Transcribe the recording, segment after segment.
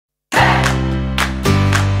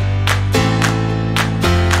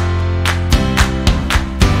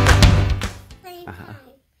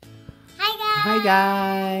Hi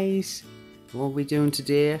guys! What are we doing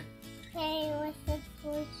today? Playing with the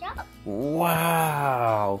sweet shop.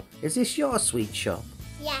 Wow! Is this your sweet shop?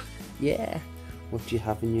 Yeah. Yeah. What do you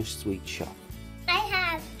have in your sweet shop? I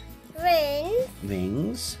have rings.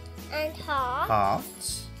 Rings. And hearts.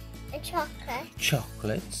 Hearts. And chocolate.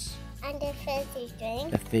 Chocolates. And a fizzy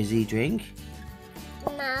drink. A fizzy drink.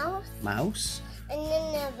 Mouse. Mouse. And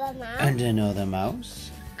another mouse. And another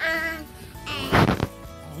mouse. And eggs.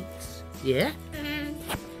 Eggs. Yeah. And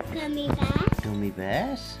gummy bears. Gummy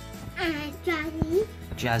bears. And jazzy.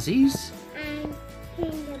 Jazzies. And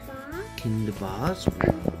Kinder bars. Kinder bars.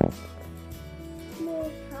 And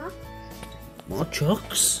more chocs. More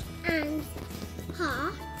chocks. And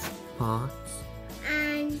hearts. Hearts.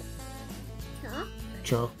 And chocs.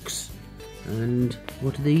 Chocks. And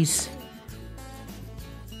what are these?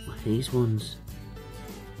 What are these ones?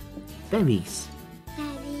 Berries.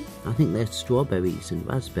 Berries. I think they're strawberries and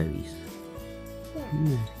raspberries.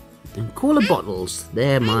 Yeah. And cola bottles.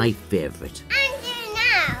 They're my favourite. And you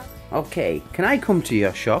now. Okay, can I come to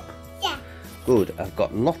your shop? Yeah. Good, I've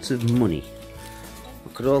got lots of money.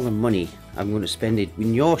 Look at all the money. I'm going to spend it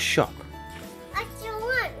in your shop. What do you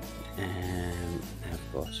want?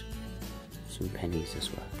 I've got some pennies as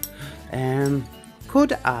well.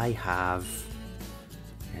 Could I have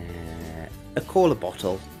a cola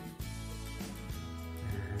bottle?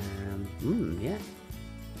 Yeah.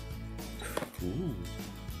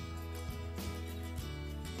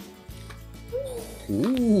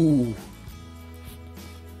 Ooh.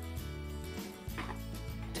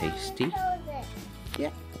 Tasty. Yeah.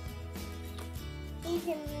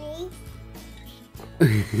 Eating me.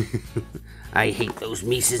 I hate those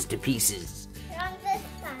Mises to pieces. On this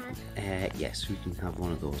bag. Yes, we can have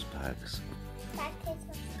one of those bags. That is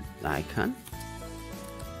I can.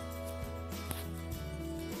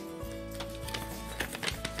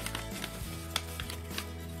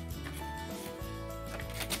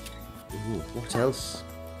 Ooh, what else?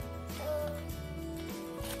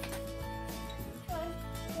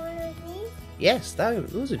 one of these. Yes,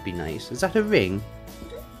 those would be nice. Is that a ring?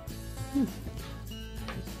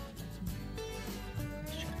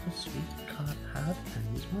 Chocolate sweet card hard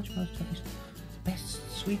candies. Marshmallows, toffees. Best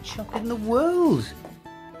sweet shop in the world.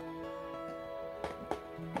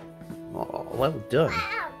 Oh, well done.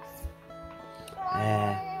 What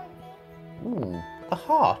else? Ooh, a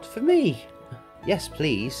heart for me. Yes,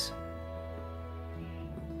 please.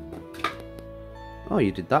 Oh,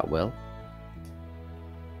 you did that well.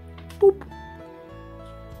 Boop.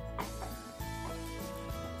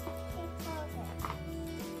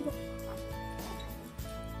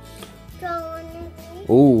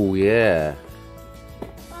 Oh, yeah.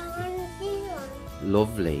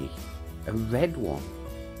 Lovely. A red one.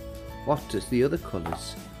 What is the other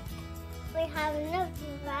colours? We have another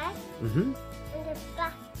red Mm-hmm. and a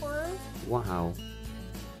black one. Wow.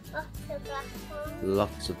 Lots of black ones.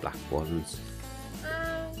 Lots of black ones.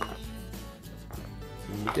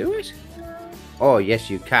 Can you do it? No. Oh, yes,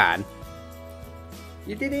 you can.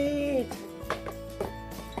 You did it.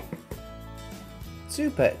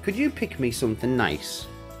 Super. Could you pick me something nice?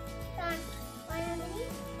 One of these?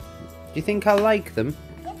 Do you think I'll like them?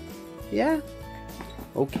 Yeah?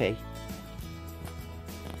 Okay.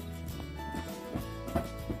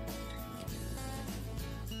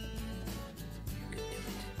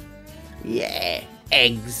 Yeah,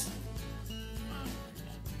 eggs.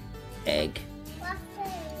 Egg. What's the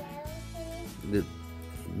yellow thing?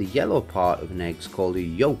 The yellow part of an egg is called a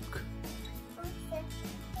yolk, What's this?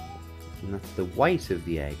 and that's the white of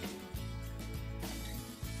the egg.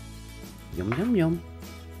 Yum yum yum.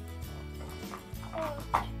 Oh,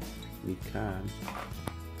 You can.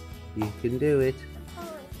 You can do it.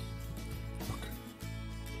 oh.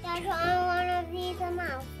 There's one of these a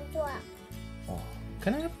mouse as well. Oh,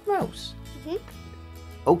 can I have a mouse? Mm-hmm.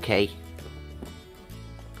 Okay.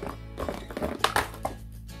 There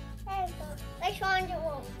you go. Which one do you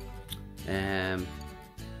want?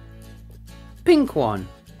 Pink one.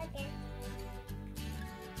 Okay.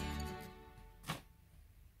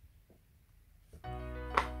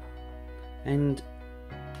 And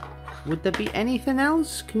would there be anything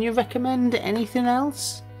else? Can you recommend anything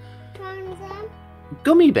else? One of them?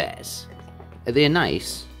 Gummy bears. Are they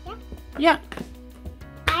nice? Yeah. Yeah.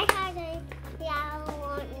 I had a yellow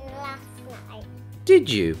one last night. Did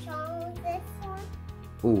you? So this one?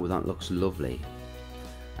 Oh, that looks lovely.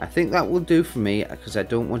 I think that will do for me because I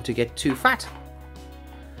don't want to get too fat.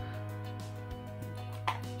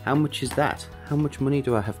 How much is that? How much money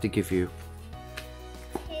do I have to give you?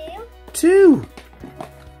 2. 2!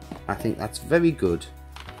 I think that's very good.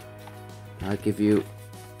 I'll give you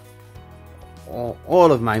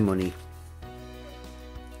all of my money.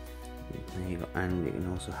 and you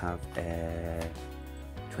can also have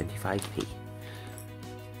 25p.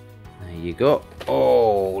 There you go.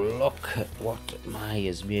 Oh, look at what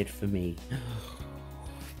Maya's made for me.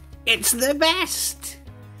 It's the best!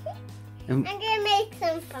 I'm gonna make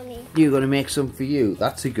some for me. You're going to make some for you.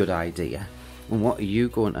 That's a good idea. And what are you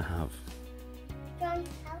going to have? Don't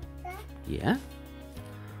help that. Yeah?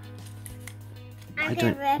 I'm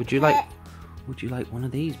gonna Would you like one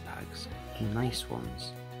of these bags? Nice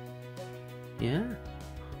ones. Yeah?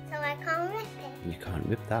 So I can't rip it. You can't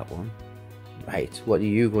rip that one. Right, what are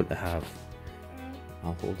you going to have?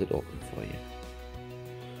 I'll hold it open for you.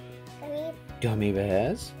 Gummy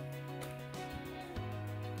bears.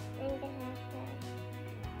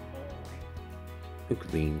 A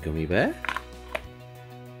green gummy bear.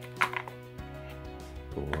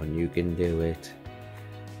 Go on, you can do it.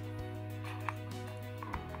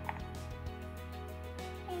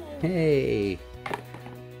 Hey!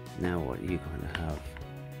 Now what are you going to have?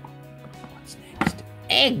 What's next?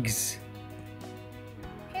 Eggs!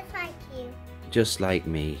 Just like you. Just like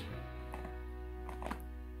me.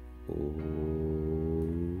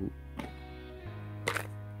 Ooh.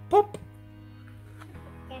 Pop!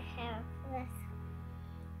 Just have this.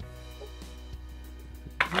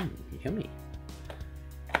 Yummy.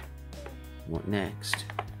 What next?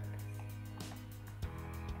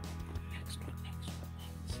 What next?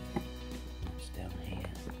 What's down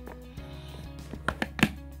here?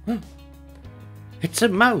 It's a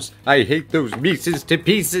mouse! I hate those mices to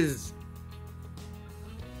pieces!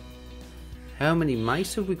 How many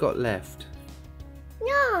mice have we got left?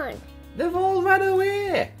 None. They've all run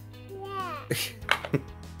away! Yeah.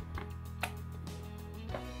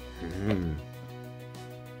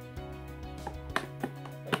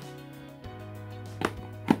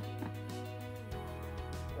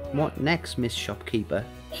 What next, Miss Shopkeeper?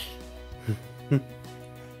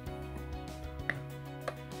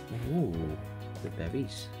 Ooh, the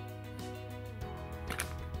berries.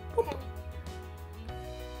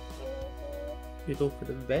 You go for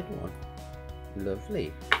the red one.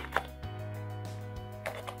 Lovely.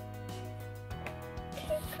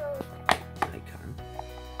 I can.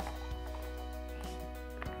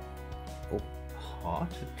 Oh,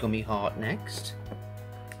 heart. A gummy heart next.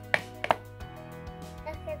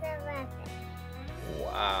 Look at the rabbit.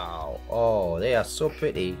 Wow. Oh, they are so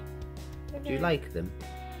pretty. Do you like them?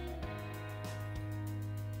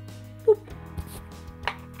 Boop.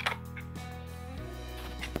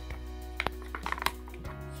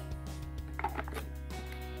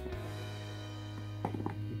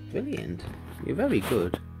 Brilliant. You're very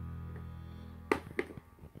good.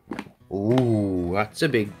 Ooh, that's a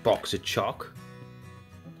big box of chalk.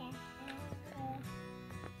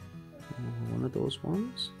 One of those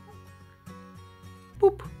ones.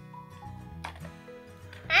 Boop.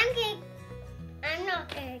 I'm not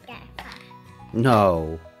gonna get fat.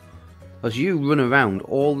 No. Because you run around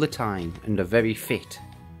all the time and are very fit,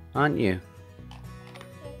 aren't you?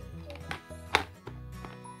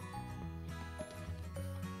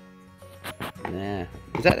 There.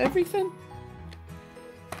 Is that everything?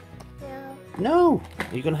 No. No.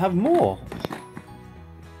 Are you going to have more?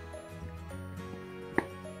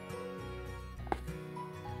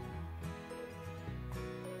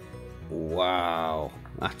 Wow.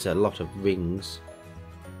 That's a lot of rings.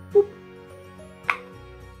 Boop.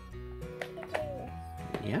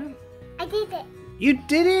 Yeah. I did it. You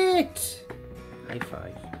did it! High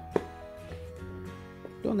five.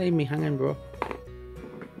 Don't leave me hanging, bro.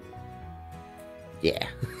 Yeah.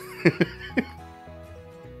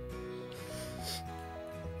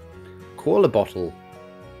 Cola bottle.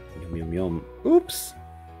 Yum, yum, yum. Oops.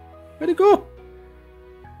 Where'd it go?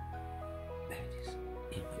 There it is.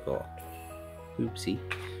 Here we go. Oopsie.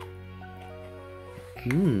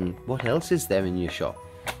 What else is there in your shop?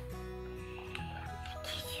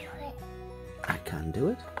 I can do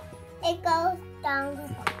it. It goes down the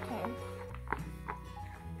bottom.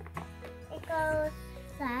 It goes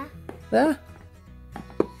there. There.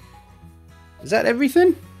 Is that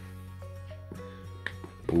everything?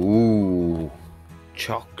 Ooh,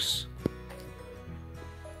 chocks.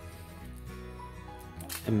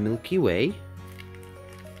 A Milky Way.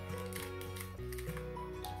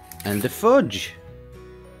 And a fudge.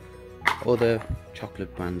 Other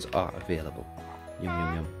chocolate brands are available. Yum,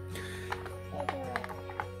 yum, yum.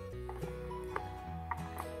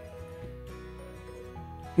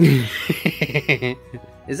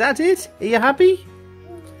 Is that it? Are you happy?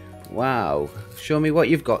 Wow. Show me what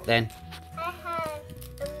you've got then. I have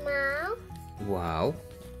a mouse. Wow.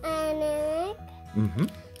 An egg.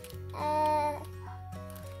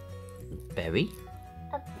 Berry.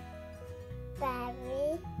 A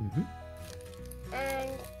berry.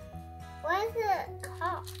 the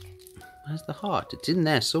heart. Where's the heart? It's in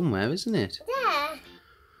there somewhere, isn't it? There.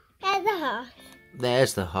 There's the heart.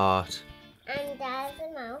 There's the heart. And there's the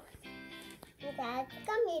mouth. And there's the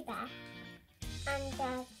gummy bear. And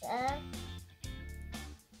there's the...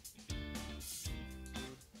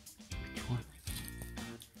 Which one?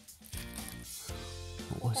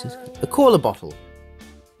 What was this? The cola bottle.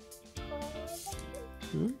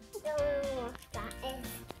 Hmm? I don't know what that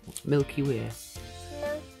is. Milky Way.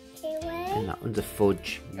 Milky Way. And that one's a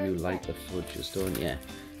fudge. You like the fudges, don't you?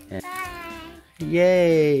 Yeah. Bye.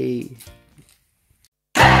 Yay!